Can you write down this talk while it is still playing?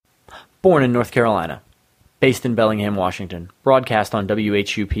Born in North Carolina. Based in Bellingham, Washington. Broadcast on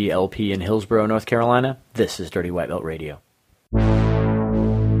WHUP-LP in Hillsborough, North Carolina. This is Dirty White Belt Radio.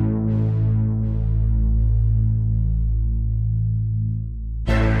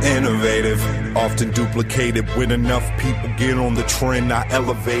 Innovative, often duplicated. When enough people get on the trend, I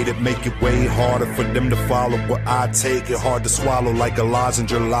elevate it, make it way harder for them to follow what I take. It hard to swallow like a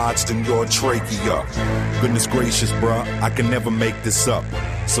lozenge lodged in your trachea. Goodness gracious, bruh, I can never make this up.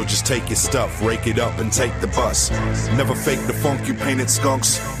 So just take your stuff, rake it up, and take the bus. Never fake the funk, you painted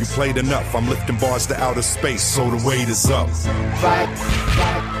skunks. You played enough, I'm lifting bars to outer space, so the weight is up.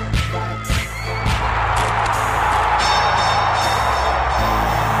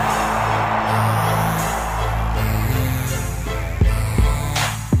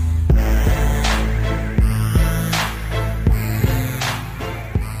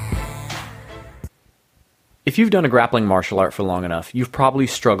 If you've done a grappling martial art for long enough, you've probably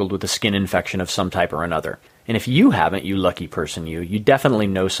struggled with a skin infection of some type or another. And if you haven't, you lucky person you definitely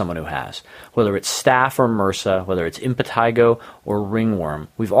know someone who has. Whether it's Staph or MRSA, whether it's impetigo or ringworm,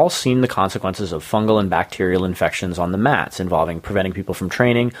 we've all seen the consequences of fungal and bacterial infections on the mats, involving preventing people from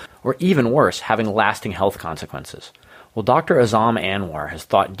training, or even worse, having lasting health consequences. Well, Dr. Azam Anwar has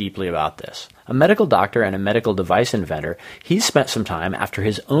thought deeply about this. A medical doctor and a medical device inventor, he's spent some time after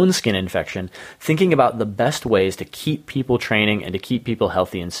his own skin infection thinking about the best ways to keep people training and to keep people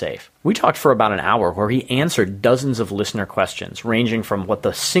healthy and safe. We talked for about an hour where he answered dozens of listener questions, ranging from what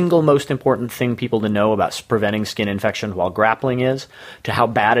the single most important thing people to know about preventing skin infection while grappling is, to how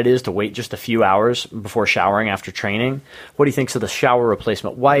bad it is to wait just a few hours before showering after training, what he thinks of the shower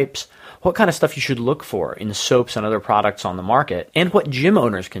replacement wipes, what kind of stuff you should look for in soaps and other products on the market, and what gym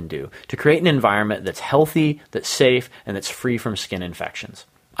owners can do to create an environment that's healthy, that's safe, and that's free from skin infections.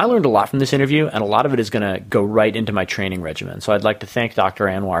 I learned a lot from this interview, and a lot of it is going to go right into my training regimen, so I'd like to thank Dr.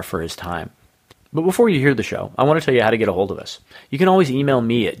 Anwar for his time. But before you hear the show, I want to tell you how to get a hold of us. You can always email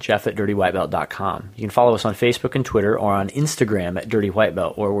me at jeff@dirtywhitebelt.com. You can follow us on Facebook and Twitter, or on Instagram at Dirty White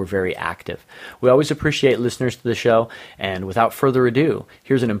Belt, where we're very active. We always appreciate listeners to the show, and without further ado,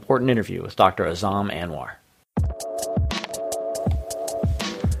 here's an important interview with Dr. Azam Anwar.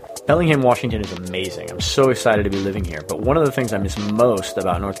 Bellingham, Washington is amazing. I'm so excited to be living here, but one of the things I miss most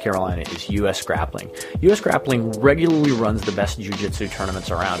about North Carolina is U.S. Grappling. U.S. Grappling regularly runs the best jiu-jitsu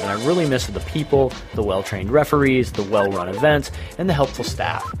tournaments around, and I really miss the people, the well-trained referees, the well-run events, and the helpful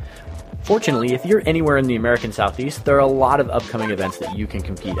staff. Fortunately, if you're anywhere in the American Southeast, there are a lot of upcoming events that you can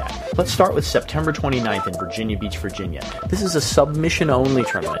compete at. Let's start with September 29th in Virginia Beach, Virginia. This is a submission-only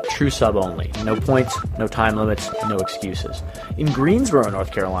tournament, true sub-only. No points, no time limits, no excuses. In Greensboro,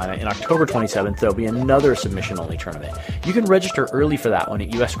 North Carolina, in October 27th, there'll be another submission-only tournament. You can register early for that one at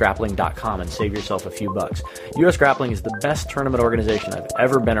usgrappling.com and save yourself a few bucks. US Grappling is the best tournament organization I've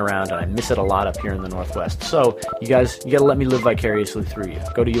ever been around, and I miss it a lot up here in the Northwest. So, you guys, you gotta let me live vicariously through you.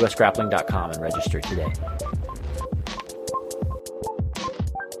 Go to usgrappling.com and register today.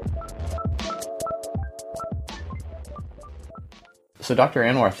 So Dr.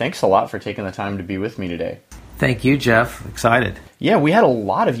 Anwar, thanks a lot for taking the time to be with me today. Thank you, Jeff. Excited. Yeah, we had a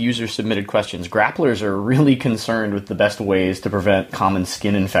lot of user-submitted questions. Grapplers are really concerned with the best ways to prevent common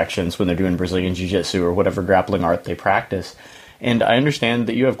skin infections when they're doing Brazilian Jiu-Jitsu or whatever grappling art they practice. And I understand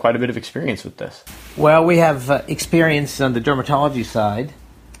that you have quite a bit of experience with this. Well, we have experience on the dermatology side.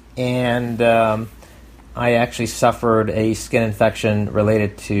 And I actually suffered a skin infection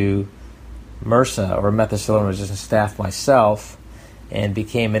related to MRSA, or methicillin-resistant staph, myself, and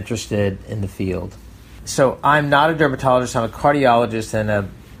became interested in the field. So I'm not a dermatologist. I'm a cardiologist and a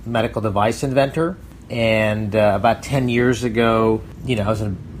medical device inventor. And about 10 years ago, I was in a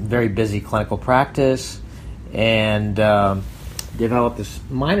very busy clinical practice and developed this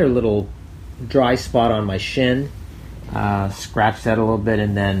minor little dry spot on my shin. Scratched that a little bit,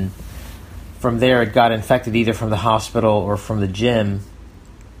 and then from there it got infected either from the hospital or from the gym.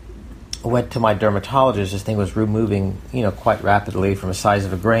 Went to my dermatologist. This thing was moving, quite rapidly from the size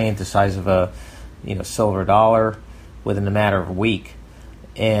of a grain to the size of a, silver dollar within a matter of a week,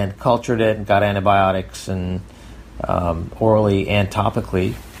 and cultured it and got antibiotics and orally and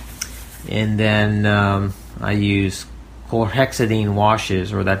topically. And then I used chlorhexidine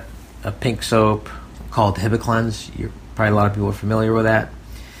washes, or a pink soap called Hibiclens. Probably a lot of people are familiar with that.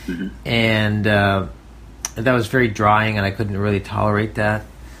 Mm-hmm. And that was very drying, and I couldn't really tolerate that.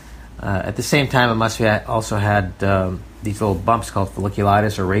 At the same time, I must have also had these little bumps called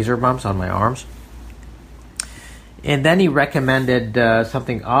folliculitis, or razor bumps, on my arms. And then he recommended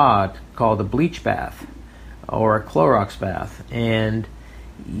something odd called a bleach bath or a Clorox bath. And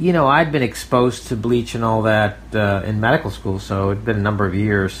I'd been exposed to bleach and all that in medical school, so it'd been a number of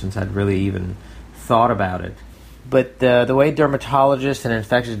years since I'd really even thought about it. But the way dermatologists and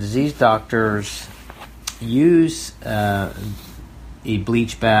infectious disease doctors use a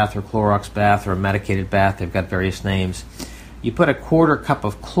bleach bath or Clorox bath or a medicated bath, they've got various names. You put a quarter cup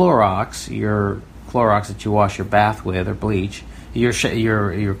of Clorox, your Clorox that you wash your bath with, or bleach,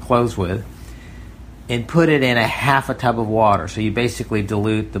 your clothes with, and put it in a half a tub of water. So you basically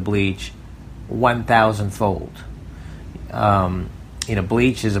dilute the bleach 1,000-fold.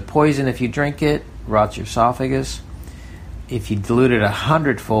 Bleach is a poison if you drink it, rots your esophagus. If you dilute it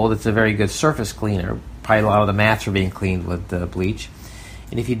 100-fold, it's a very good surface cleaner. Probably a lot of the mats are being cleaned with bleach.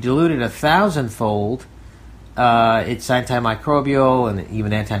 And if you dilute it 1,000-fold, it's antimicrobial and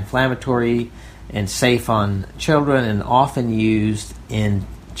even anti-inflammatory and safe on children, and often used in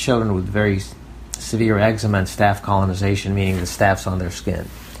children with very severe eczema and staph colonization, meaning the staph's on their skin.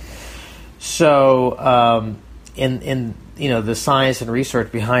 So, the science and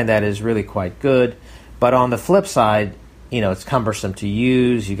research behind that is really quite good. But on the flip side, it's cumbersome to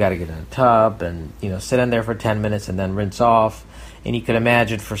use. You got to get in a tub and sit in there for 10 minutes and then rinse off. And you can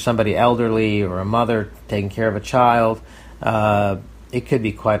imagine for somebody elderly or a mother taking care of a child, it could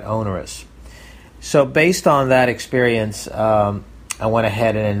be quite onerous. So based on that experience, I went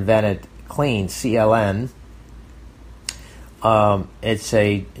ahead and invented Clean, CLN. It's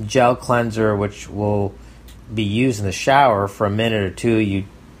a gel cleanser which will be used in the shower for a minute or two. You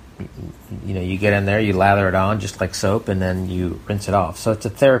get in there, you lather it on just like soap, and then you rinse it off. So it's a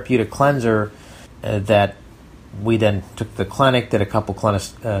therapeutic cleanser that we then took to the clinic, did a couple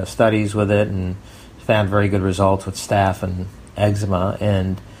clinical studies with it, and found very good results with staph and eczema.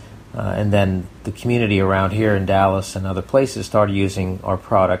 And then the community around here in Dallas and other places started using our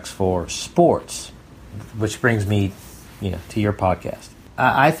products for sports, which brings me, to your podcast.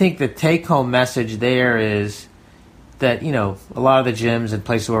 I think the take-home message there is that, a lot of the gyms and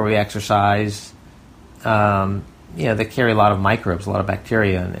places where we exercise, they carry a lot of microbes, a lot of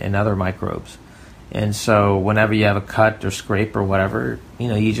bacteria and other microbes. And so whenever you have a cut or scrape or whatever,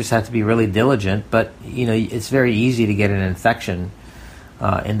 you just have to be really diligent. But, it's very easy to get an infection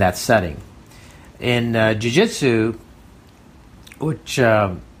in that setting. In jiu-jitsu, which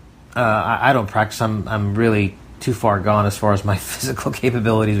I don't practice, I'm really too far gone as far as my physical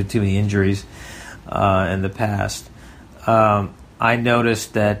capabilities with too many injuries in the past. I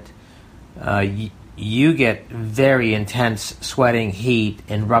noticed that you get very intense sweating, heat,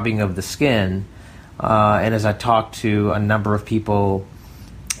 and rubbing of the skin. And as I talked to a number of people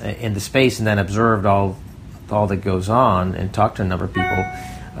in the space and then observed all that goes on and talked to a number of people,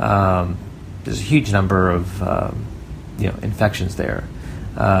 there's a huge number of infections there,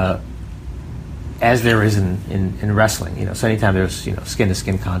 as there is in wrestling. So anytime there's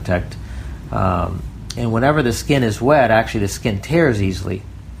skin-to-skin contact, and whenever the skin is wet, actually the skin tears easily.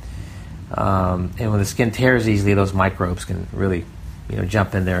 And when the skin tears easily, those microbes can really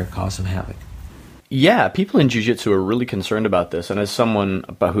jump in there and cause some havoc. Yeah, people in jiu-jitsu are really concerned about this. And as someone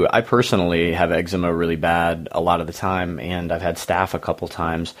who I personally have eczema really bad a lot of the time, and I've had staph a couple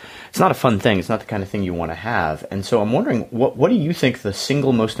times, it's not a fun thing. It's not the kind of thing you want to have. And so I'm wondering, what do you think the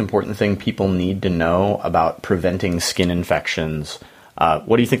single most important thing people need to know about preventing skin infections?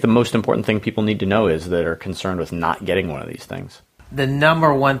 What do you think the most important thing people need to know is that are concerned with not getting one of these things? The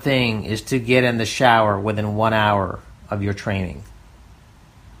number one thing is to get in the shower within 1 hour of your training.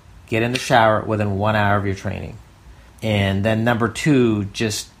 Get in the shower within 1 hour of your training. And then number two,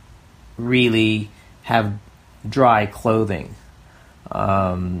 just really have dry clothing.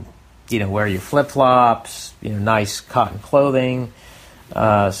 Wear your flip-flops, nice cotton clothing,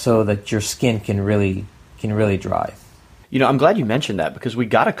 so that your skin can really dry. I'm glad you mentioned that, because we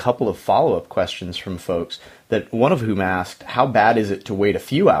got a couple of follow-up questions from folks, that one of whom asked, how bad is it to wait a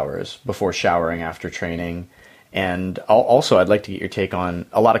few hours before showering after training? And also, I'd like to get your take on,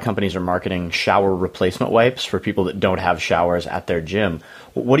 a lot of companies are marketing shower replacement wipes for people that don't have showers at their gym.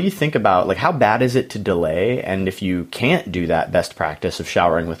 What do you think about, how bad is it to delay? And if you can't do that best practice of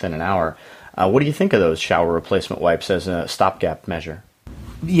showering within an hour, what do you think of those shower replacement wipes as a stopgap measure?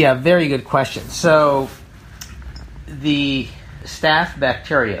 Yeah, very good question. So the staph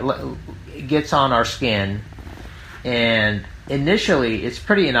bacteria gets on our skin, and initially it's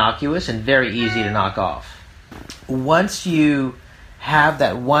pretty innocuous and very easy to knock off. Once you have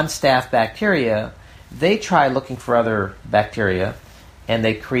that one staph bacteria, they try looking for other bacteria, and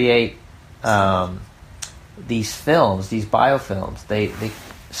they create these films, these biofilms. They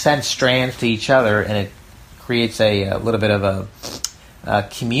send strands to each other, and it creates a little bit of a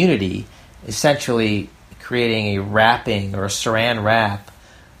community, essentially creating a wrapping or a saran wrap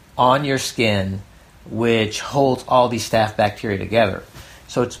on your skin which holds all these staph bacteria together.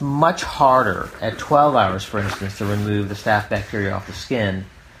 So it's much harder at 12 hours, for instance, to remove the staph bacteria off the skin,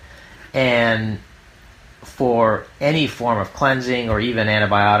 and for any form of cleansing or even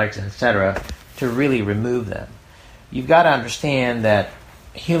antibiotics, etc., to really remove them. You've got to understand that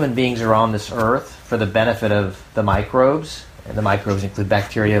human beings are on this earth for the benefit of the microbes, and the microbes include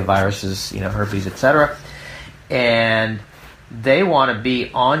bacteria, viruses, herpes, etc., and they want to be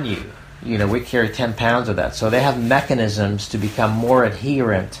on you. We carry 10 pounds of that. So they have mechanisms to become more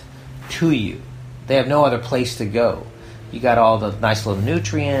adherent to you. They have no other place to go. You got all the nice little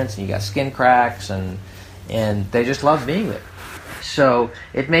nutrients, and you got skin cracks, and they just love being there. So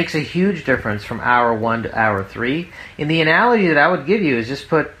it makes a huge difference from hour 1 to hour 3. And the analogy that I would give you is just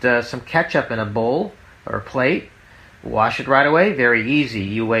put some ketchup in a bowl or a plate, wash it right away, very easy.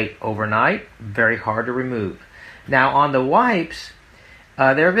 You wait overnight, very hard to remove. Now on the wipes,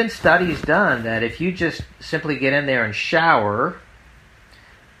 there have been studies done that if you just simply get in there and shower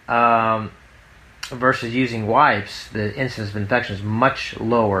versus using wipes, the incidence of infection is much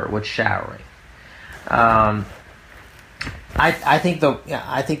lower with showering. I think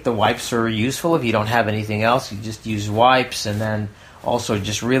the wipes are useful if you don't have anything else. You just use wipes, and then also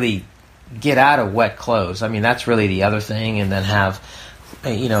just really get out of wet clothes. I mean, that's really the other thing, and then have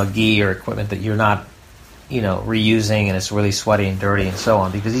gear or equipment that you're not reusing, and it's really sweaty and dirty and so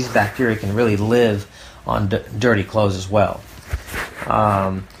on, because these bacteria can really live on dirty clothes as well.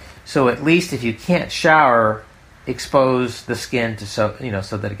 So at least if you can't shower, expose the skin to so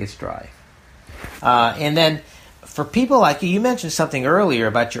that it gets dry. And then for people like you mentioned something earlier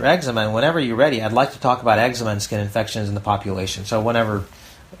about your eczema, and whenever you're ready, I'd like to talk about eczema and skin infections in the population. So whenever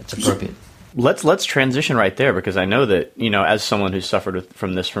it's appropriate. Let's transition right there, because I know that, as someone who's suffered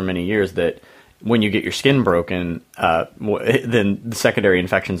from this for many years, that when you get your skin broken, then the secondary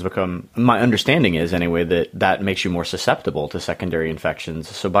infections become, my understanding is anyway, that makes you more susceptible to secondary infections.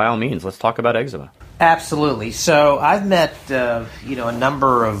 So by all means, let's talk about eczema. Absolutely. So I've met a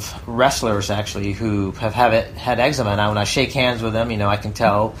number of wrestlers actually who have had eczema. Now when I shake hands with them, I can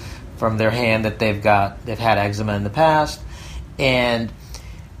tell from their hand that they've had eczema in the past, and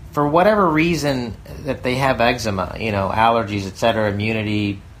for whatever reason that they have eczema, allergies, etc.,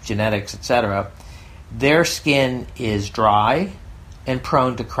 immunity, genetics, etc., their skin is dry and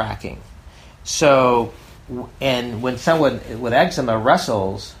prone to cracking. So, and when someone with eczema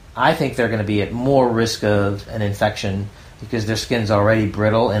wrestles, I think they're going to be at more risk of an infection because their skin's already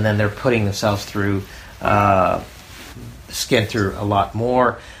brittle, and then they're putting themselves through skin through a lot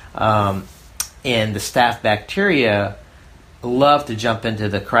more. And the staph bacteria love to jump into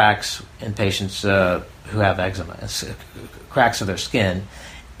the cracks in patients who have eczema, cracks of their skin.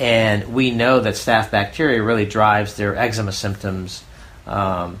 And we know that staph bacteria really drives their eczema symptoms.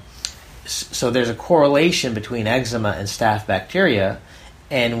 So there's a correlation between eczema and staph bacteria.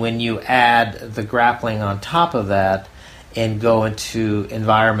 And when you add the grappling on top of that and go into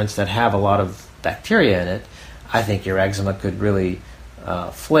environments that have a lot of bacteria in it, I think your eczema could really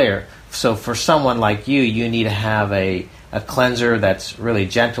flare. So for someone like you need to have a cleanser that's really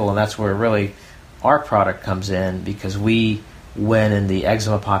gentle, and that's where really our product comes in, because we went in the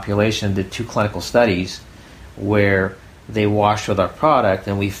eczema population, did 2 clinical studies where they washed with our product,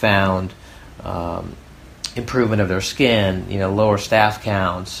 and we found improvement of their skin, lower staph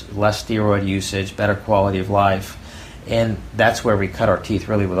counts, less steroid usage, better quality of life. And that's where we cut our teeth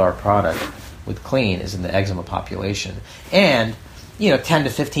really with our product, with Clean, is in the eczema population. And 10 to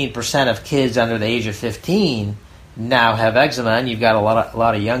 15% of kids under the age of 15 now have eczema, and you've got a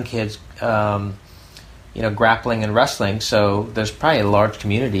lot of young kids grappling and wrestling, so there's probably a large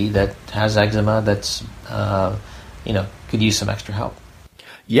community that has eczema that's, could use some extra help.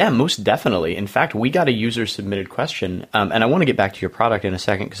 Yeah, most definitely. In fact, we got a user-submitted question, and I want to get back to your product in a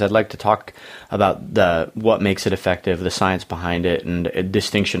second, because I'd like to talk about what makes it effective, the science behind it, and a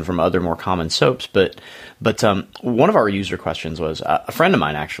distinction from other more common soaps. But one of our user questions was, a friend of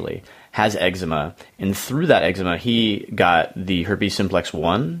mine actually has eczema, and through that eczema, he got the herpes simplex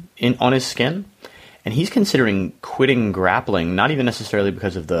 1 on his skin. And he's considering quitting grappling, not even necessarily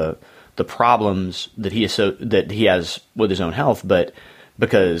because of the problems that he has with his own health, but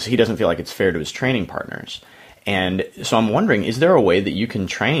because he doesn't feel like it's fair to his training partners. And so I'm wondering, is there a way that you can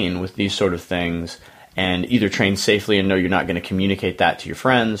train with these sort of things and either train safely and know you're not going to communicate that to your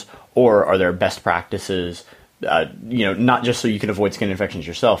friends, or are there best practices, not just so you can avoid skin infections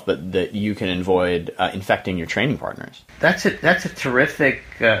yourself, but that you can avoid infecting your training partners? That's a terrific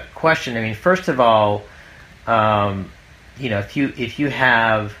question. I mean, first of all, if you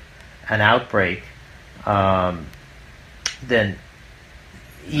have an outbreak, then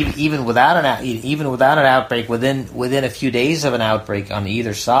even without an outbreak, within a few days of an outbreak on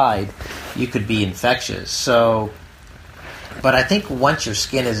either side, you could be infectious. So, but I think once your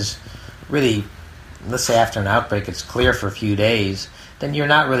skin is really, let's say after an outbreak, it's clear for a few days, then you're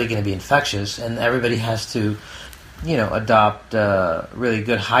not really going to be infectious, and everybody has to, adopt really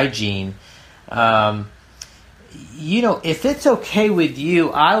good hygiene. If it's okay with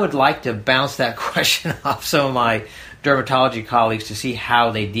you, I would like to bounce that question off some of my dermatology colleagues to see how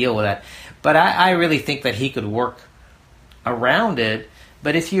they deal with that. But I really think that he could work around it.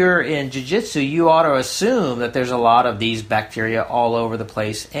 But if you're in jiu-jitsu, you ought to assume that there's a lot of these bacteria all over the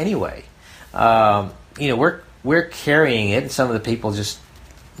place anyway. We're carrying it, and some of the people just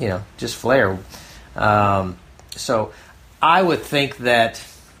flare. So I would think that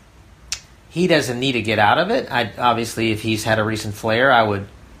he doesn't need to get out of it. Obviously, if he's had a recent flare, I would,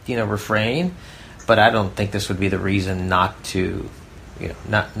 refrain. But I don't think this would be the reason not to,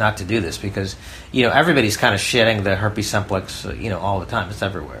 not to do this, because, everybody's kind of shedding the herpes simplex, all the time. It's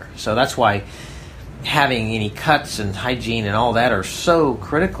everywhere. So that's why having any cuts and hygiene and all that are so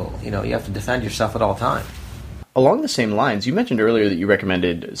critical. You have to defend yourself at all times. Along the same lines, you mentioned earlier that you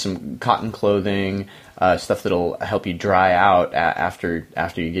recommended some cotton clothing, stuff that'll help you dry out after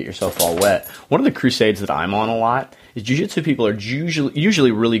you get yourself all wet. One of the crusades that I'm on a lot is jiu-jitsu people are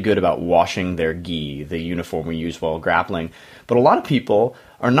usually really good about washing their gi, the uniform we use while grappling. But a lot of people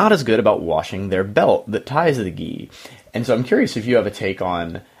are not as good about washing their belt that ties the gi. And so I'm curious if you have a take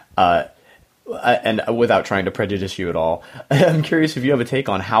on, and without trying to prejudice you at all, I'm curious if you have a take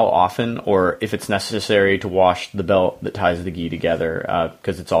on how often or if it's necessary to wash the belt that ties the gi together,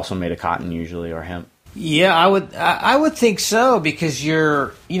 because it's also made of cotton usually or hemp. Yeah, I would think so, because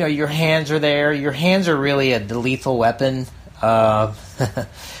your hands are there. Your hands are really a lethal weapon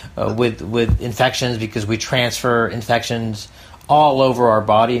with infections, because we transfer infections all over our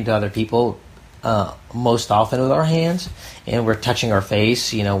body into other people, most often with our hands, and we're touching our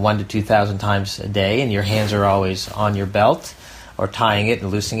face 1,000 to 2,000 times a day, and your hands are always on your belt or tying it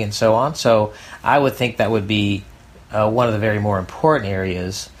and loosening it and so on. So I would think that would be one of the very more important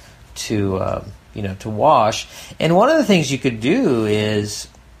areas to wash. And one of the things you could do is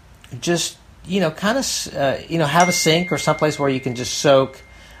just have a sink or someplace where you can just soak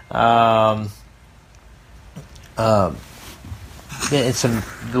in some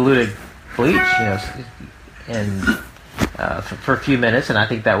diluted bleach, and for a few minutes, and I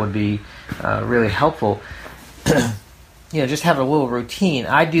think that would be really helpful. Just have a little routine.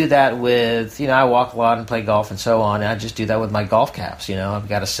 I do that with, I walk a lot and play golf and so on, and I just do that with my golf caps. I've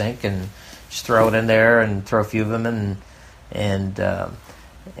got a sink and just throw it in there and throw a few of them in, and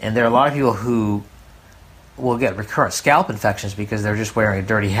there are a lot of people who will get recurrent scalp infections because they're just wearing a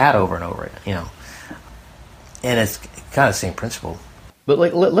dirty hat over and over it, and it's kind of the same principle. But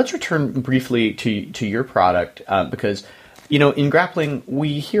let's return briefly to your product, because in grappling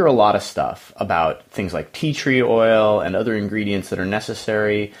we hear a lot of stuff about things like tea tree oil and other ingredients that are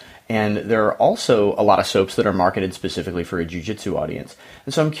necessary, and there are also a lot of soaps that are marketed specifically for a jiu-jitsu audience.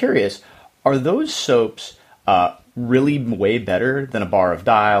 And so I'm curious, are those soaps really way better than a Bar of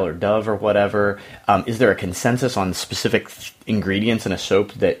Dial or Dove or whatever? Is there a consensus on specific ingredients in a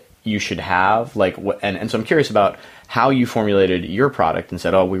soap that you should have? And so I'm curious about how you formulated your product and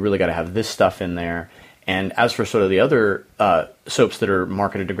said, we really got to have this stuff in there. And as for sort of the other soaps that are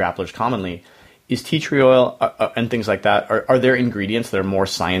marketed to grapplers commonly, is tea tree oil and things like that, are there ingredients that are more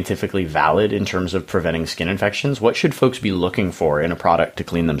scientifically valid in terms of preventing skin infections? What should folks be looking for in a product to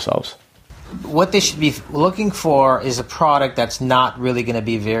clean themselves? What they should be looking for is a product that's not really going to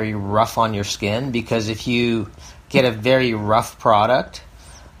be very rough on your skin, because if you get a very rough product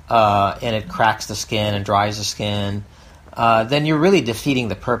and it cracks the skin and dries the skin, then you're really defeating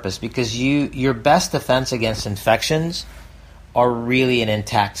the purpose, because your best defense against infections are really an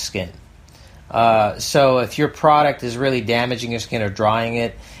intact skin. So if your product is really damaging your skin or drying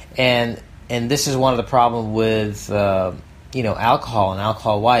it, and this is one of the problems with alcohol and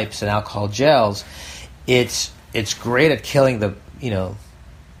alcohol wipes and alcohol gels, it's great at killing the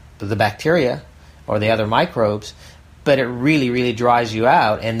bacteria or the other microbes, but it really, really dries you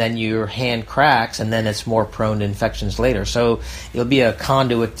out, and then your hand cracks, and then it's more prone to infections later. So it'll be a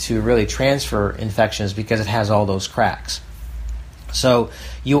conduit to really transfer infections because it has all those cracks. So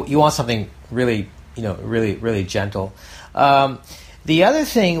you want something really, really, really gentle. The other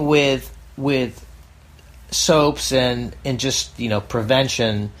thing with soaps and just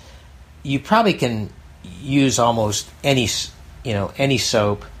prevention, you probably can use almost any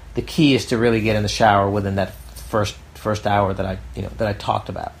soap. The key is to really get in the shower within that first hour that I talked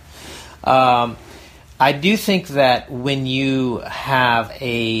about. I do think that when you have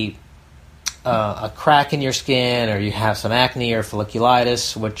a crack in your skin, or you have some acne or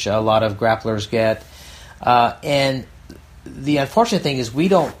folliculitis, which a lot of grapplers get, and the unfortunate thing is we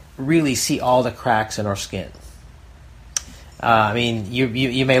don't really see all the cracks in our skin. I mean,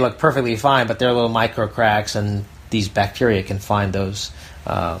 you may look perfectly fine, but there are little micro cracks, and these bacteria can find those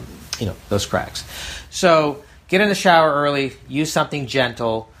those cracks. So get in the shower early. Use something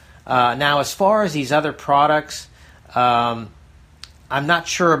gentle. Now, as far as these other products, I'm not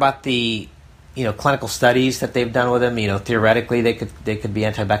sure about the clinical studies that they've done with them. Theoretically they could be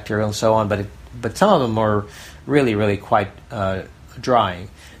antibacterial and so on, but some of them are really, really quite drying.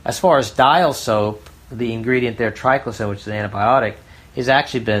 As far as dial soap, the ingredient there, triclosan, which is an antibiotic, is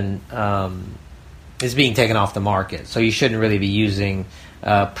actually is being taken off the market. So you shouldn't really be using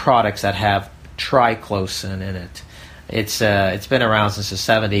products that have triclosan in it. It's been around since the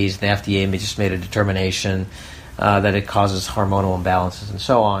 70s. The FDA just made a determination that it causes hormonal imbalances and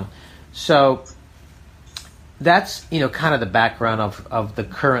so on. So that's kind of the background of the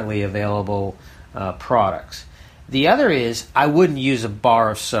currently available products. The other is, I wouldn't use a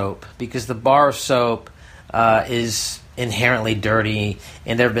bar of soap, because the bar of soap is inherently dirty,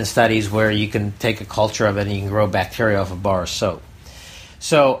 and there have been studies where you can take a culture of it and you can grow bacteria off a bar of soap.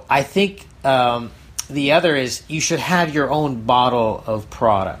 So I think the other is, you should have your own bottle of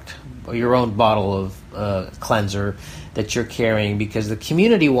product, or your own bottle of cleanser that you're carrying, because the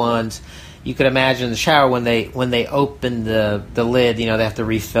community ones, you could imagine in the shower when they open the lid, they have to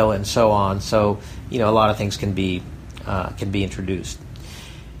refill it and so on. So a lot of things can be introduced.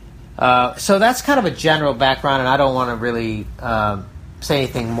 So that's kind of a general background, and I don't want to really say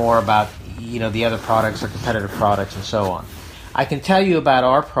anything more about the other products or competitive products and so on. I can tell you about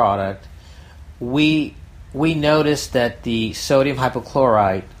our product. We noticed that the sodium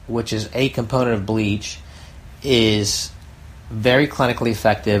hypochlorite, which is a component of bleach, is very clinically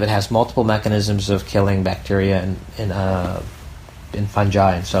effective. It has multiple mechanisms of killing bacteria and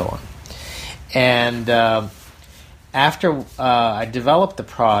fungi and so on. And after I developed the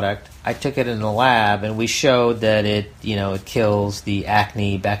product, I took it in the lab, and we showed that it kills the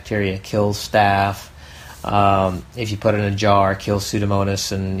acne bacteria, kills staph. If you put it in a jar, it kills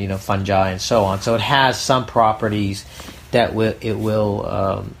Pseudomonas and fungi and so on. So it has some properties that will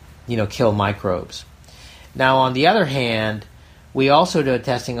kill microbes. Now, on the other hand, we also do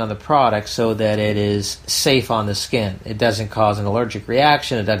testing on the product so that it is safe on the skin. It doesn't cause an allergic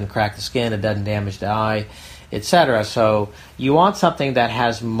reaction, it doesn't crack the skin, it doesn't damage the eye, etc. So you want something that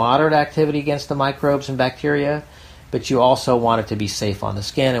has moderate activity against the microbes and bacteria, but you also want it to be safe on the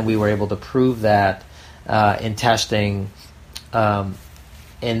skin, and we were able to prove that in testing. And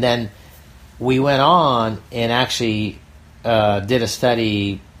then we went on and actually did a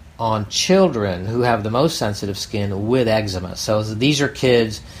study on children who have the most sensitive skin with eczema. So these are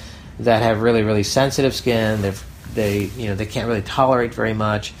kids that have really, really sensitive skin. They can't really tolerate very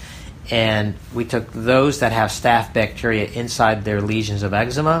much. And we took those that have staph bacteria inside their lesions of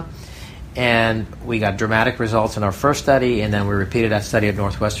eczema, and we got dramatic results in our first study, and then we repeated that study at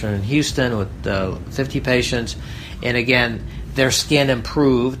Northwestern in Houston with 50 patients. And again, their skin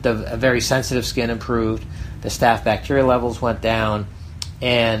improved, a very sensitive skin improved, the staph bacteria levels went down,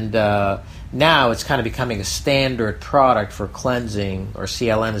 and now it's kind of becoming a standard product for cleansing, or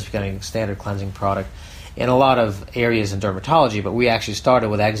CLN is becoming a standard cleansing product in a lot of areas in dermatology, but we actually started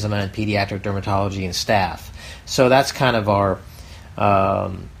with eczema and pediatric dermatology and staph. So that's kind of our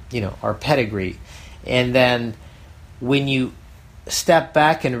pedigree. And then when you step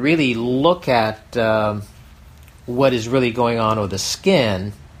back and really look at what is really going on with the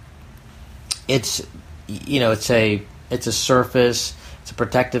skin, it's a surface, it's a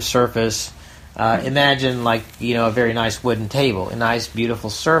protective surface. Imagine a very nice wooden table, a nice beautiful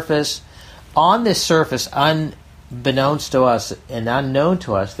surface. On this surface, unbeknownst to us and unknown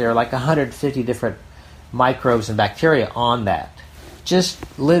to us, there are 150 different microbes and bacteria on that, just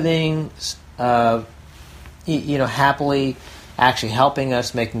living, happily, actually helping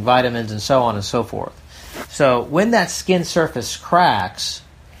us, making vitamins and so on and so forth. So when that skin surface cracks,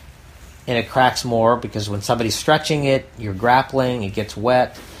 and it cracks more because when somebody's stretching it, you're grappling, it gets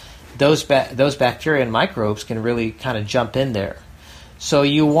wet, those bacteria and microbes can really kind of jump in there. So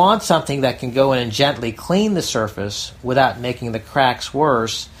you want something that can go in and gently clean the surface without making the cracks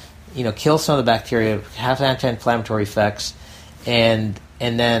worse, kill some of the bacteria, have anti-inflammatory effects, and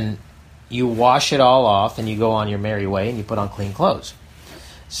then you wash it all off and you go on your merry way and you put on clean clothes.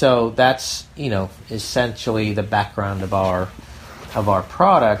 So that's essentially the background of our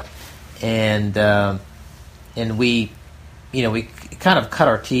product, and we kind of cut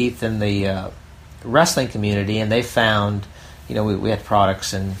our teeth in the wrestling community, and they found, we had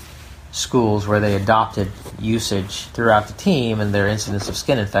products in schools where they adopted usage throughout the team, and their incidence of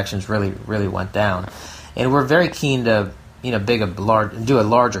skin infections really, really went down. And we're very keen to, do a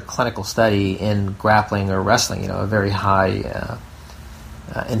larger clinical study in grappling or wrestling, a very high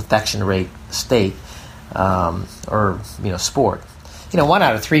infection rate state, or sport. 1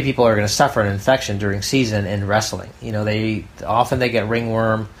 out of 3 people are going to suffer an infection during season in wrestling. They get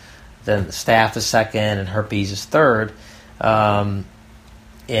ringworm, then staph is second, and herpes is third. And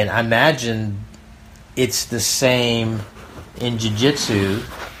I imagine it's the same in jiu-jitsu.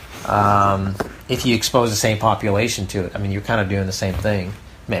 If you expose the same population to it, you're kind of doing the same thing,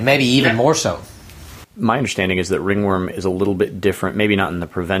 maybe even more so. My understanding is that ringworm is a little bit different, maybe not in the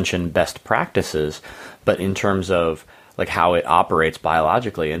prevention best practices, but in terms of like how it operates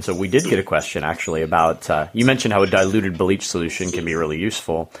biologically. And so we did get a question actually about, you mentioned how a diluted bleach solution can be really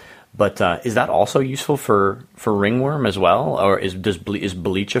useful, but is that also useful for ringworm as well? Or is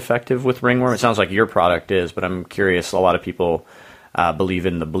bleach effective with ringworm? It sounds like your product is, but I'm curious, a lot of people believe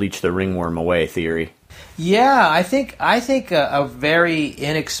in the bleach the ringworm away theory. Yeah, I think a very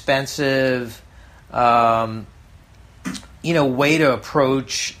inexpensive, way to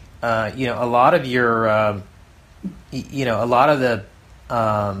approach, a lot of your, a lot of the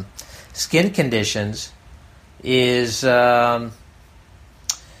skin conditions is to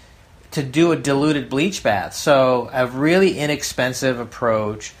do a diluted bleach bath. So a really inexpensive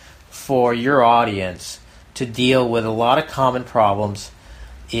approach for your audience to deal with a lot of common problems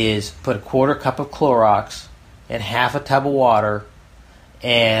is put a 1/4 cup of Clorox in half a tub of water,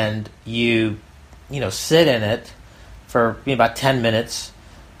 and you sit in it for about 10 minutes,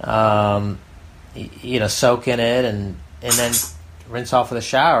 soak in it, and then rinse off with a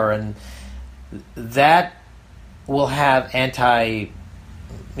shower, and that will have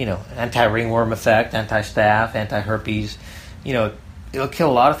anti-ringworm effect, anti-staph, anti-herpes. It'll kill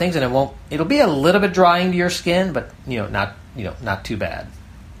a lot of things, and it'll be a little bit drying to your skin, but not too bad.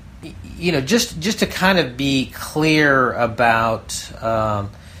 Just to kind of be clear about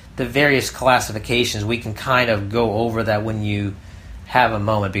the various classifications, we can kind of go over that when you have a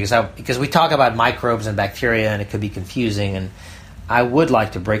moment, because we talk about microbes and bacteria, and it could be confusing, and I would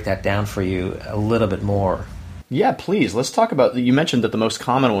like to break that down for you a little bit more. Yeah, please. Let's talk about, you mentioned that the most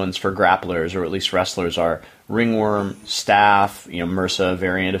common ones for grapplers, or at least wrestlers, are ringworm, staph, MRSA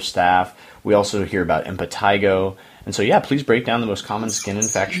variant of staph. We also hear about impetigo. And so, please break down the most common skin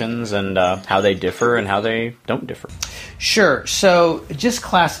infections and how they differ and how they don't differ. Sure. So just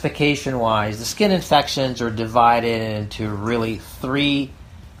classification-wise, the skin infections are divided into really 3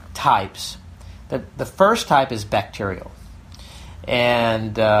 types. The first type is bacterial.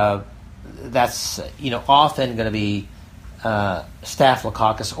 And that's often going to be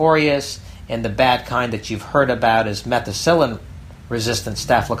Staphylococcus aureus, and the bad kind that you've heard about is methicillin-resistant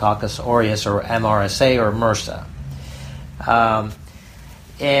Staphylococcus aureus, or MRSA, or MRSA.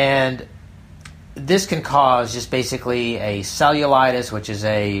 And this can cause just basically a cellulitis, which is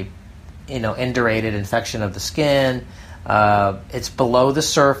a indurated infection of the skin. It's below the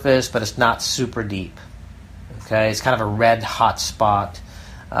surface, but it's not super deep. Okay, it's kind of a red hot spot.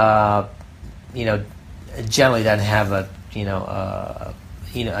 Generally doesn't have a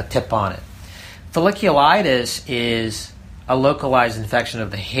tip on it. Folliculitis is a localized infection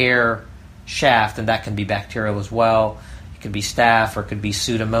of the hair shaft, and that can be bacterial as well. It could be staph, or it could be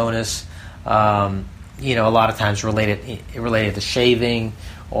Pseudomonas. A lot of times related to shaving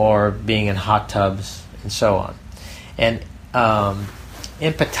or being in hot tubs and so on. And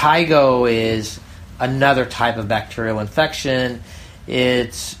impetigo is another type of bacterial infection.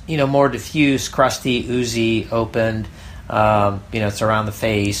 It's more diffuse, crusty, oozy, opened. It's around the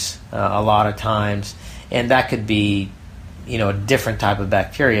face a lot of times, and that could be a different type of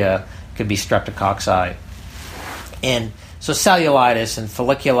bacteria. It could be streptococci. And so cellulitis and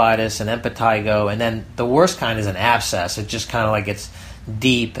folliculitis and impetigo, and then the worst kind is an abscess. It just kind of like it's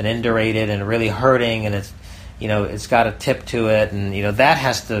deep and indurated and really hurting, and it's got a tip to it, and that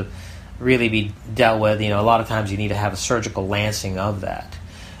has to really be dealt with. A lot of times you need to have a surgical lancing of that.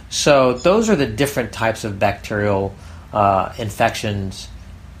 So those are the different types of bacterial infections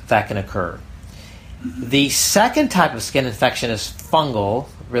that can occur. The second type of skin infection is fungal,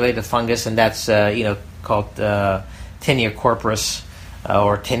 related to fungus, and that's called tinea corporis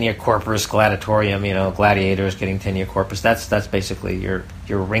or tinea corporis gladiatorium. Gladiators getting tinea corporis. That's basically your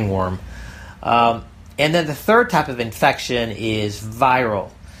ringworm. And then the third type of infection is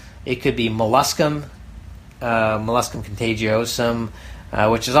viral. It could be molluscum contagiosum,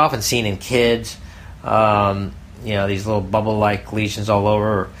 which is often seen in kids. These little bubble-like lesions all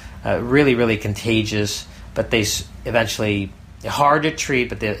over, really, really contagious, but they eventually hard to treat,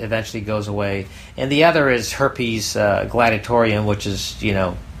 but they eventually goes away. And the other is herpes gladiatorium, which is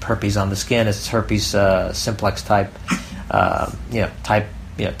herpes on the skin. It's herpes simplex type,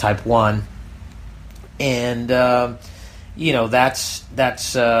 type 1, and that's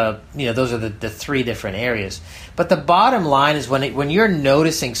those are the three different areas. But the bottom line is when you're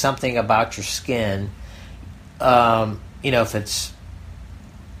noticing something about your skin, if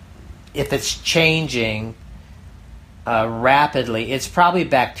it's changing rapidly, it's probably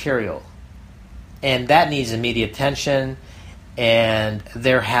bacterial, and that needs immediate attention. And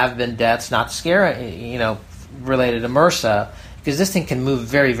there have been deaths, not scary, related to MRSA, because this thing can move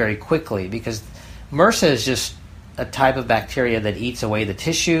very, very quickly. Because MRSA is just a type of bacteria that eats away the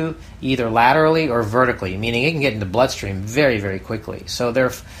tissue, either laterally or vertically, meaning it can get into the bloodstream very, very quickly. So there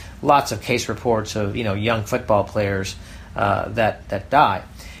are lots of case reports of young football players that die.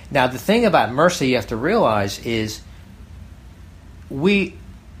 Now, the thing about MRSA you have to realize is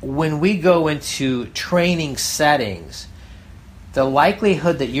when we go into training settings, the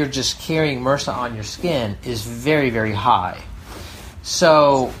likelihood that you're just carrying MRSA on your skin is very, very high.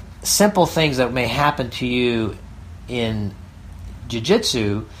 So simple things that may happen to you in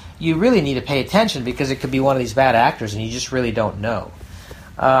jiu-jitsu, you really need to pay attention, because it could be one of these bad actors and you just really don't know.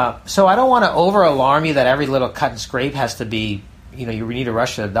 So I don't want to over-alarm you that every little cut and scrape has to be, you need to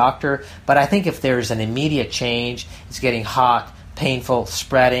rush to the doctor. But I think if there's an immediate change, it's getting hot, painful,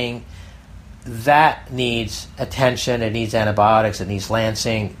 spreading, that needs attention. It needs antibiotics. It needs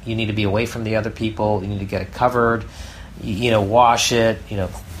lancing. You need to be away from the other people. You need to get it covered. Wash it.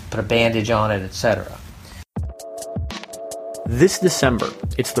 Put a bandage on it, etc. This December,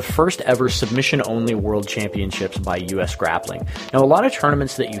 it's the first ever submission-only World Championships by U.S. Grappling. Now, a lot of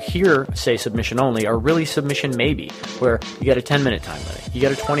tournaments that you hear say submission-only are really submission-maybe, where you got a 10-minute time limit, you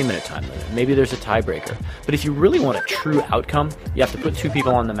got a 20-minute time limit, maybe there's a tiebreaker. But if you really want a true outcome, you have to put two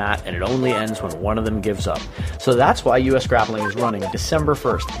people on the mat, and it only ends when one of them gives up. So that's why U.S. Grappling is running December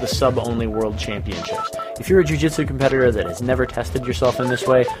 1st, the sub-only World Championships. If you're a jiu-jitsu competitor that has never tested yourself in this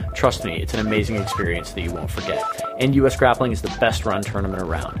way, trust me, it's an amazing experience that you won't forget. And U.S. Grappling is the best run tournament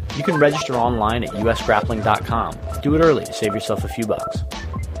around. You can register online at usgrappling.com. Do it early to save yourself a few bucks.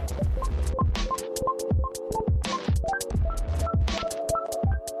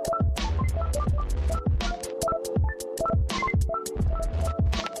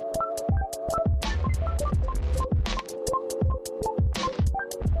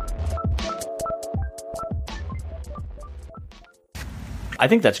 I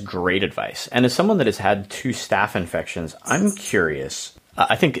think that's great advice. And as someone that has had 2 staph infections, I'm curious.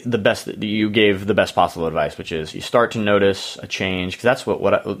 I think you gave the best possible advice, which is you start to notice a change. Because that's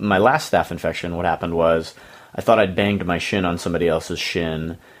what my last staph infection, what happened was I thought I'd banged my shin on somebody else's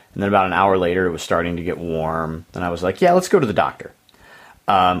shin. And then about an hour later, it was starting to get warm. And I was like, yeah, let's go to the doctor,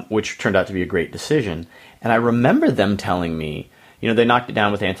 which turned out to be a great decision. And I remember them telling me, they knocked it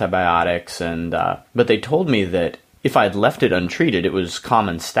down with antibiotics. But they told me that if I had left it untreated, it was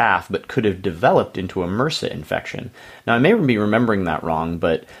common staph, but could have developed into a MRSA infection. Now, I may be remembering that wrong,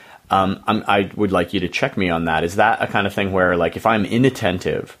 but I would like you to check me on that. Is that a kind of thing where, like, if I'm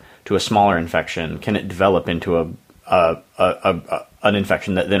inattentive to a smaller infection, can it develop into an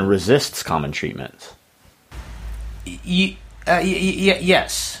infection that then resists common treatments?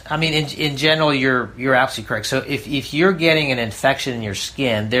 Yes. I mean, in general, you're absolutely correct. So if you're getting an infection in your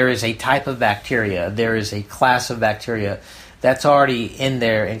skin, there is a type of bacteria, there is a class of bacteria that's already in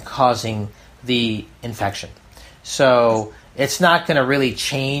there and causing the infection. So it's not going to really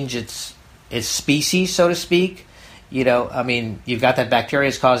change its species, so to speak. You've got that bacteria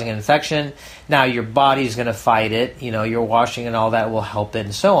is causing an infection. Now your body's going to fight it. Your washing and all that will help it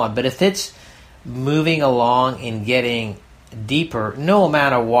and so on. But if it's moving along and getting deeper, no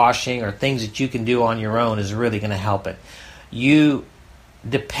amount of washing or things that you can do on your own is really going to help it.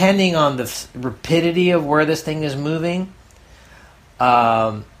 Depending on the rapidity of where this thing is moving,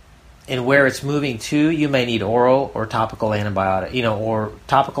 and where it's moving to, you may need oral or topical antibiotic, or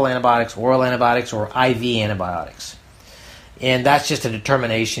topical antibiotics, oral antibiotics, or IV antibiotics. And that's just a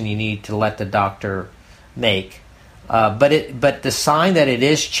determination you need to let the doctor make. But the sign that it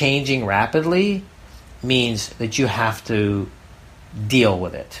is changing rapidly means that you have to deal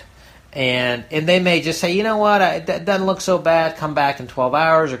with it. And they may just say, you know what, that doesn't look so bad, come back in 12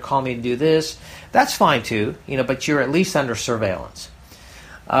 hours or call me to do this. That's fine too, but you're at least under surveillance.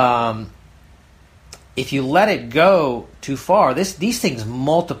 If you let it go too far, these things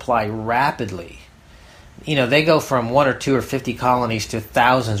multiply rapidly. they go from 1 or 2 or 50 colonies to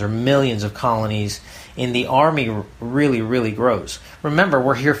thousands or millions of colonies, and the army really, really grows. Remember,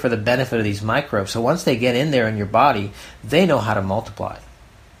 we're here for the benefit of these microbes, so once they get in there in your body, they know how to multiply.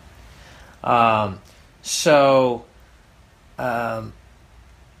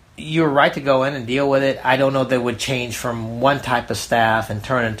 You're right to go in and deal with it. I don't know that it would change from one type of staph and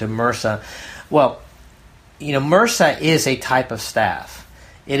turn into MRSA. Well, MRSA is a type of staph.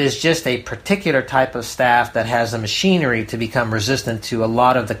 It is just a particular type of staph that has the machinery to become resistant to a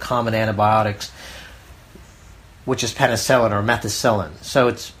lot of the common antibiotics, which is penicillin or methicillin. So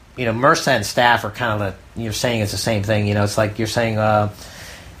it's, MRSA and staph are kind of you're saying it's the same thing. It's like you're saying,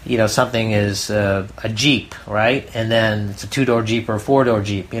 something is a Jeep, right? And then it's a 2-door Jeep or a 4-door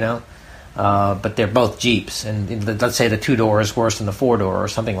Jeep, but they're both Jeeps. And let's say the 2-door is worse than the 4-door or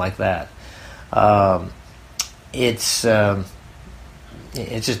something like that. It's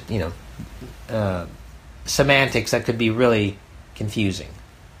just, semantics that could be really confusing.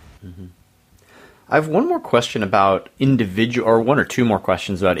 Mm-hmm. I have one more question about one or two more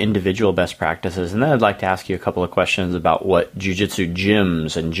questions about individual best practices, and then I'd like to ask you a couple of questions about what jiu-jitsu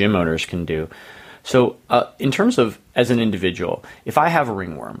gyms and gym owners can do. So in terms of, as an individual, if I have a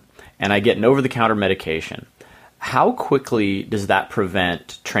ringworm and I get an over-the-counter medication, how quickly does that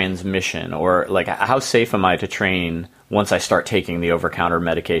prevent transmission? Or how safe am I to train once I start taking the over-counter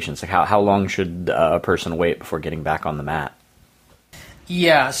medications? How long should a person wait before getting back on the mat?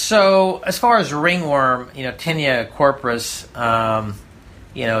 Yeah, so as far as ringworm, Tinea corporis,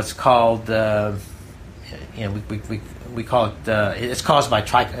 it's called, we call it, it's caused by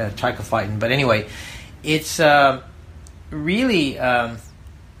trichophyton. But anyway, it's really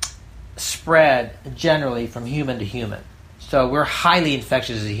spread generally from human to human. So we're highly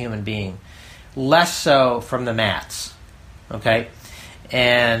infectious as a human being, less so from the mats, okay?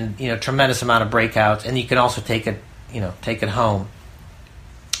 And, tremendous amount of breakouts, and you can also take it home.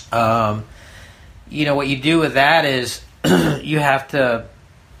 What you do with that is you have to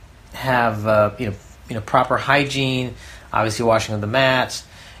have proper hygiene, obviously washing of the mats.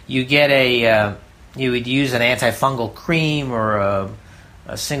 You get you would use an antifungal cream or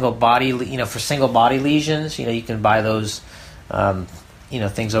a single body, for single body lesions. You can buy those,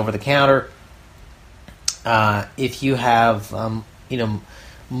 things over the counter. If you have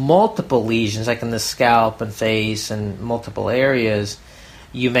multiple lesions, like in the scalp and face and multiple areas,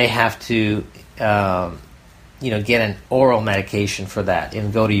 you may have to, get an oral medication for that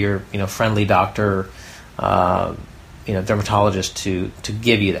and go to your, friendly doctor, dermatologist to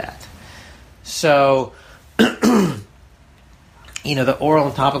give you that. So, the oral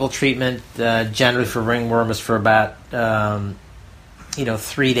and topical treatment generally for ringworm is for about, 3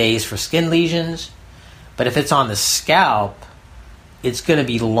 days for skin lesions. But if it's on the scalp, it's going to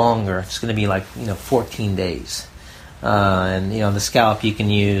be longer. It's going to be 14 days. And on the scalp you can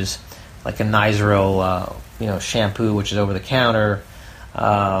use like a Nizoral shampoo, which is over the counter.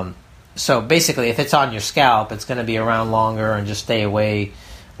 So basically, if it's on your scalp, it's going to be around longer and just stay away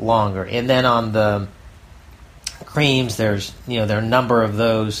longer. And then on the creams, there are a number of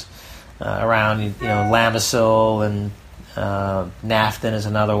those around. Lamisil and Naftin is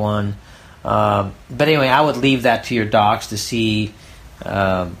another one. But anyway, I would leave that to your docs to see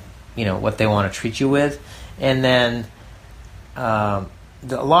what they want to treat you with. And then a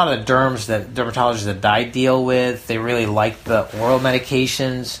lot of the dermatologists that I deal with, they really like the oral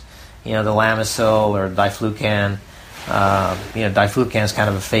medications, the Lamisil or Diflucan. Diflucan is kind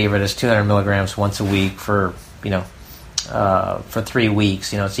of a favorite. It's 200 milligrams once a week for 3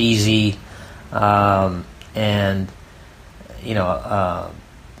 weeks. It's easy, but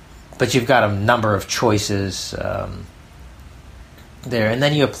you've got a number of choices there. And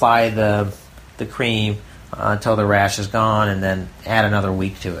then you apply the cream until the rash is gone, and then add another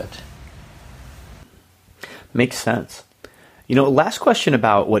week to it. Makes sense. Last question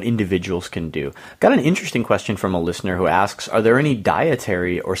about what individuals can do. Got an interesting question from a listener who asks, are there any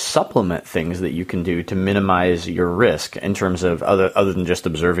dietary or supplement things that you can do to minimize your risk in terms of other than just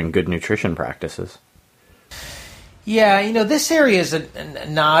observing good nutrition practices? Yeah, this area is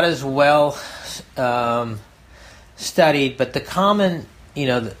not as well studied, but the common,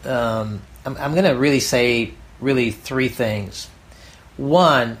 I'm going to really say 3 things.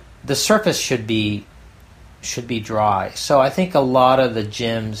 One, the surface should be dry. So I think a lot of the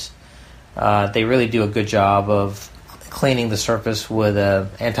gyms, they really do a good job of cleaning the surface with an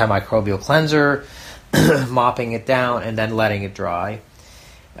antimicrobial cleanser, mopping it down, and then letting it dry.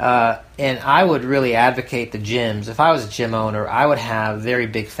 And I would really advocate the gyms. If I was a gym owner, I would have very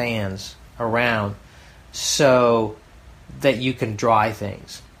big fans around so that you can dry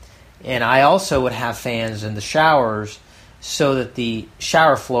things. And I also would have fans in the showers so that the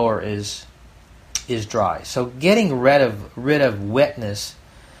shower floor is dry. So getting rid of wetness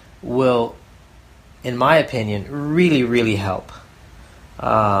will, in my opinion, really, really help.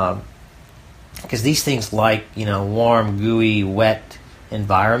 Because these things like, warm, gooey, wet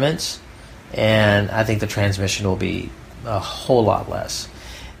environments, and I think the transmission will be a whole lot less.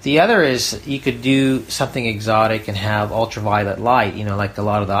 The other is you could do something exotic and have ultraviolet light, like a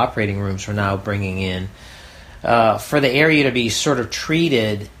lot of the operating rooms are now bringing in, for the area to be sort of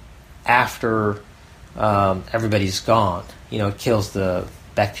treated after everybody's gone. It kills the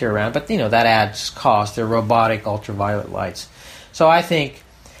bacteria around, but that adds cost. They're robotic ultraviolet lights. So I think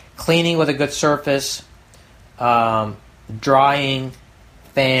cleaning with a good surface, drying,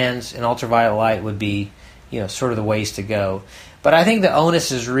 fans, and ultraviolet light would be, sort of the ways to go. But I think the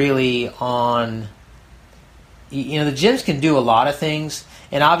onus is really on, the gyms can do a lot of things,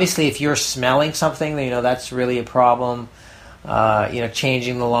 and obviously if you're smelling something, that's really a problem.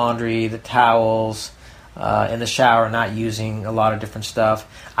 Changing the laundry, the towels, in the shower, not using a lot of different stuff.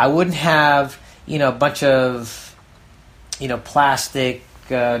 I wouldn't have, a bunch of, plastic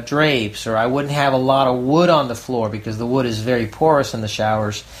drapes, or I wouldn't have a lot of wood on the floor because the wood is very porous in the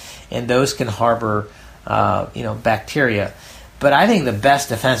showers, and those can harbor, bacteria. But I think the best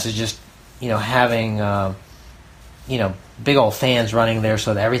defense is just, having, big old fans running there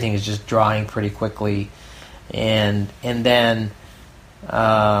so that everything is just drying pretty quickly, and then,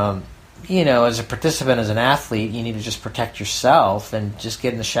 as a participant, as an athlete, you need to just protect yourself and just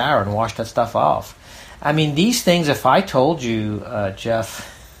get in the shower and wash that stuff off. I mean, these things, if I told you, Jeff,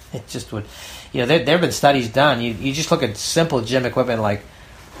 it just would, there have been studies done. You just look at simple gym equipment like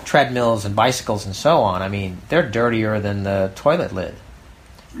treadmills and bicycles and so on. I mean, they're dirtier than the toilet lid,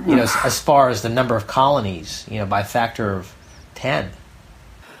 as far as the number of colonies, by a factor of 10.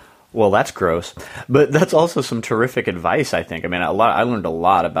 Well, that's gross, but that's also some terrific advice, I think. I mean, I learned a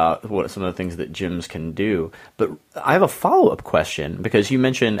lot about what some of the things that gyms can do, but I have a follow-up question because you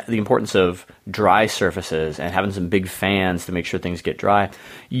mentioned the importance of dry surfaces and having some big fans to make sure things get dry.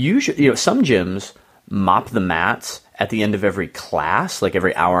 Usually, some gyms mop the mats at the end of every class, like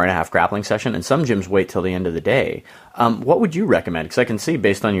every hour and a half grappling session, and some gyms wait till the end of the day. What would you recommend? Because I can see,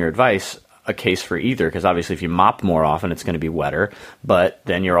 based on your advice, a case for either, because obviously if you mop more often, it's going to be wetter, but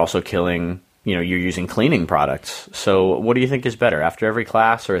then you're also killing, you're using cleaning products. So what do you think is better, after every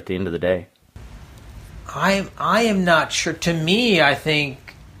class or at the end of the day? I am not sure. To me, I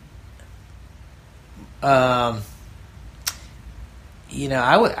think, I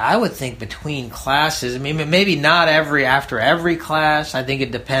would think between classes. I mean, maybe not after every class. I think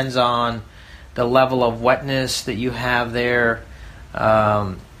it depends on the level of wetness that you have there.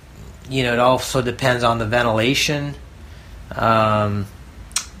 It also depends on the ventilation. If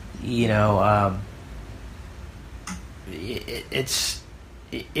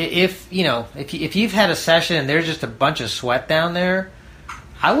you've had a session and there's just a bunch of sweat down there,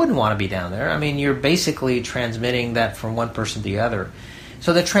 I wouldn't want to be down there. I mean, you're basically transmitting that from one person to the other.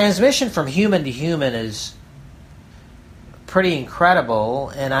 So the transmission from human to human is pretty incredible,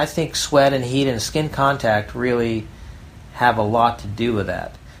 and I think sweat and heat and skin contact really have a lot to do with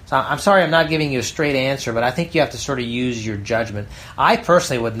that. So I'm sorry I'm not giving you a straight answer, but I think you have to sort of use your judgment. I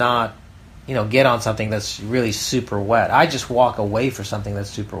personally would not, get on something that's really super wet. I just walk away for something that's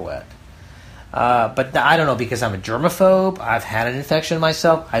super wet. But I don't know, because I'm a germaphobe. I've had an infection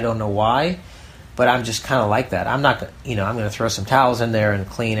myself. I don't know why, but I'm just kind of like that. I'm not, I'm going to throw some towels in there and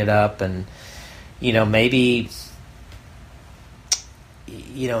clean it up, and maybe,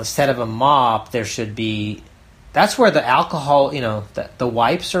 instead of a mop, there should be. That's where the alcohol, the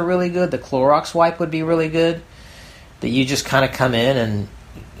wipes are really good. The Clorox wipe would be really good. That you just kind of come in and,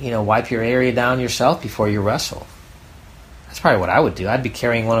 wipe your area down yourself before you wrestle. That's probably what I would do. I'd be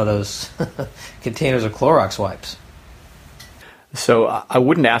carrying one of those containers of Clorox wipes. So I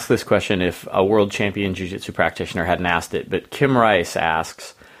wouldn't ask this question if a world champion jiu-jitsu practitioner hadn't asked it, but Kim Rice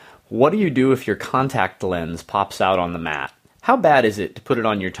asks, what do you do if your contact lens pops out on the mat? How bad is it to put it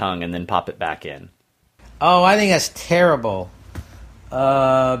on your tongue and then pop it back in? Oh, I think that's terrible,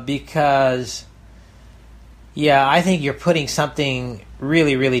 because, I think you're putting something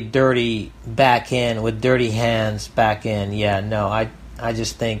really, really dirty back in with dirty hands back in. Yeah, no, I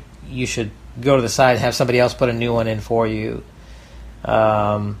just think you should go to the side and have somebody else put a new one in for you.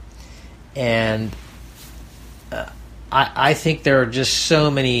 I think there are just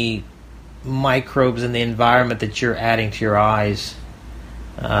so many microbes in the environment that you're adding to your eyes.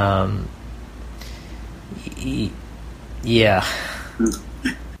 Yeah.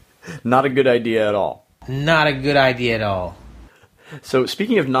 Not a good idea at all. Not a good idea at all. So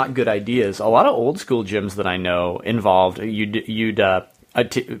speaking of not good ideas, a lot of old school gyms that I know involved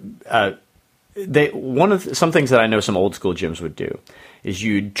some things that I know some old school gyms would do is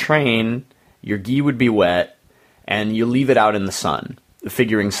you'd train, your gi would be wet, and you leave it out in the sun,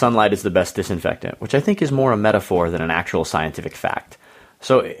 figuring sunlight is the best disinfectant, which I think is more a metaphor than an actual scientific fact.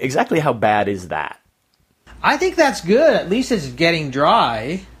 So exactly how bad is that? I think that's good. At least it's getting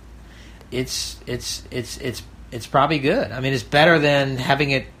dry. It's probably good. I mean, it's better than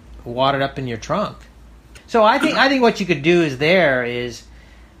having it wadded up in your trunk. So I think what you could do is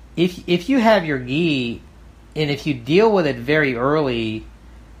if you have your gi, and if you deal with it very early,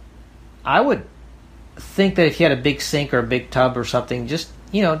 I would think that if you had a big sink or a big tub or something, just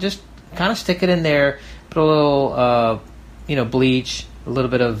kind of stick it in there, put a little bleach, a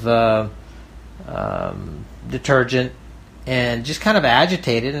little bit of detergent, and just kind of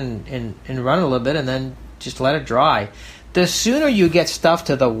agitate it and run it a little bit, and then just let it dry. The sooner you get stuff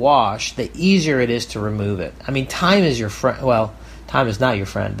to the wash, the easier it is to remove it. I mean, time is your friend. Well, time is not your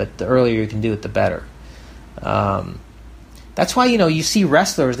friend, but the earlier you can do it, the better. That's why, you see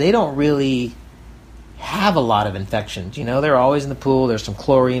wrestlers, they don't really have a lot of infections. They're always in the pool, there's some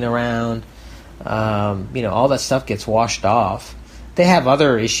chlorine around, all that stuff gets washed off. They have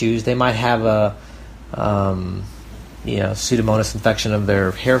other issues. They might have a Pseudomonas infection of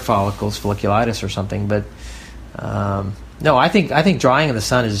their hair follicles, folliculitis or something. But no, I think drying in the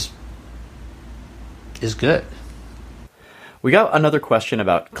sun is good. We got another question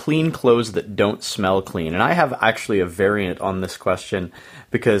about clean clothes that don't smell clean, and I have actually a variant on this question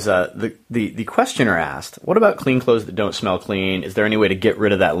because the questioner asked, "What about clean clothes that don't smell clean? Is there any way to get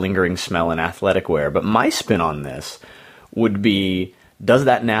rid of that lingering smell in athletic wear?" But my spin on this would be, does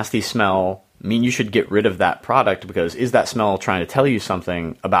that nasty smell mean you should get rid of that product? Because is that smell trying to tell you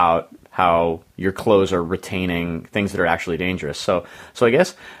something about how your clothes are retaining things that are actually dangerous? So I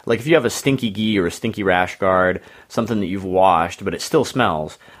guess, like, if you have a stinky gi or a stinky rash guard, something that you've washed, but it still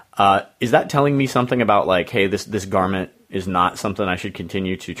smells, is that telling me something about, like, hey, this garment is not something I should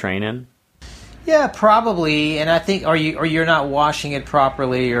continue to train in? Yeah, probably. And I think, or you're not washing it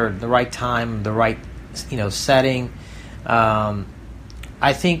properly or the right time, the right, setting.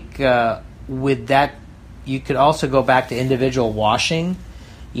 I think with that, you could also go back to individual washing.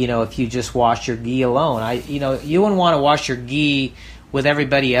 If you just wash your gi alone, you wouldn't want to wash your gi with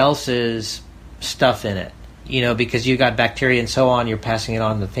everybody else's stuff in it, because you got bacteria and so on. You're passing it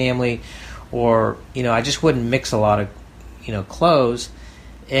on to the family, or I just wouldn't mix a lot of clothes.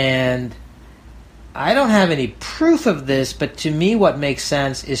 And I don't have any proof of this, but to me, what makes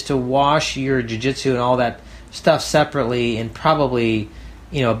sense is to wash your jiu-jitsu and all that stuff separately in probably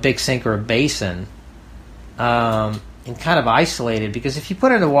a big sink or a basin. And kind of isolated, because if you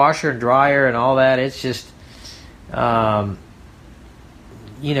put it in the washer and dryer and all that, it's just,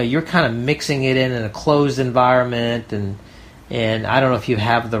 you're kind of mixing it in a closed environment, and I don't know if you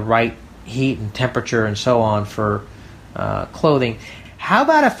have the right heat and temperature and so on for clothing. How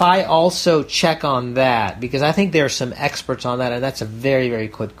about if I also check on that? Because I think there are some experts on that, and that's a very, very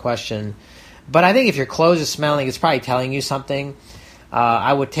quick question. But I think if your clothes are smelling, it's probably telling you something.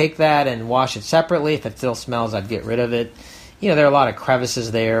 I would take that and wash it separately. If it still smells, I'd get rid of it. There are a lot of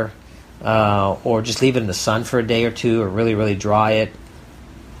crevices there. Or just leave it in the sun for a day or two, or really, really dry it.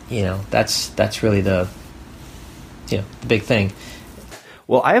 That's really the big thing.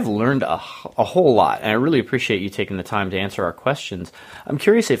 Well, I have learned a whole lot, and I really appreciate you taking the time to answer our questions. I'm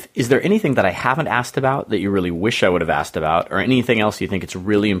curious, is there anything that I haven't asked about that you really wish I would have asked about, or anything else you think it's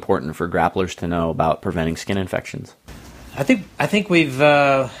really important for grapplers to know about preventing skin infections? I think we've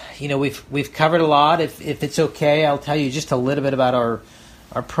covered a lot. If it's okay, I'll tell you just a little bit about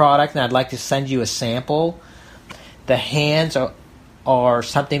our product, and I'd like to send you a sample. The hands are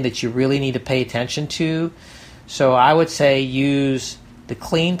something that you really need to pay attention to. So I would say use the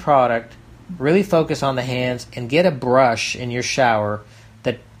clean product, really focus on the hands, and get a brush in your shower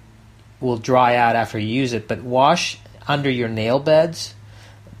that will dry out after you use it. But wash under your nail beds.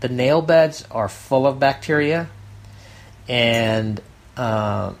 The nail beds are full of bacteria. And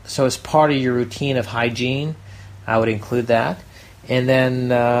so as part of your routine of hygiene, I would include that. And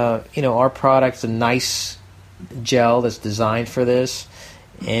then, our product's a nice gel that's designed for this.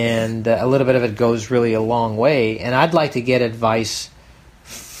 And a little bit of it goes really a long way. And I'd like to get advice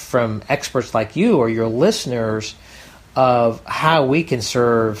from experts like you or your listeners of how we can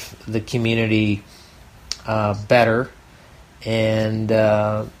serve the community better and,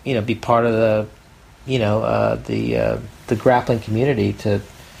 be part of the grappling community to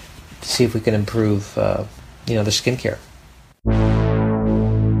see if we can improve, the skincare.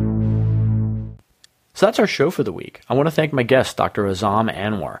 So that's our show for the week. I want to thank my guest, Dr. Azam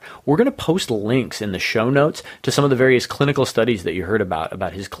Anwar. We're going to post links in the show notes to some of the various clinical studies that you heard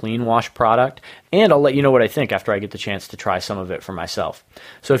about his Clean Wash product, and I'll let you know what I think after I get the chance to try some of it for myself.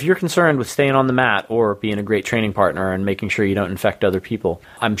 So if you're concerned with staying on the mat or being a great training partner and making sure you don't infect other people,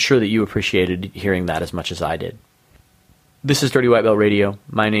 I'm sure that you appreciated hearing that as much as I did. This is Dirty White Belt Radio.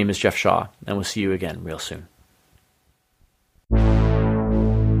 My name is Jeff Shaw, and we'll see you again real soon.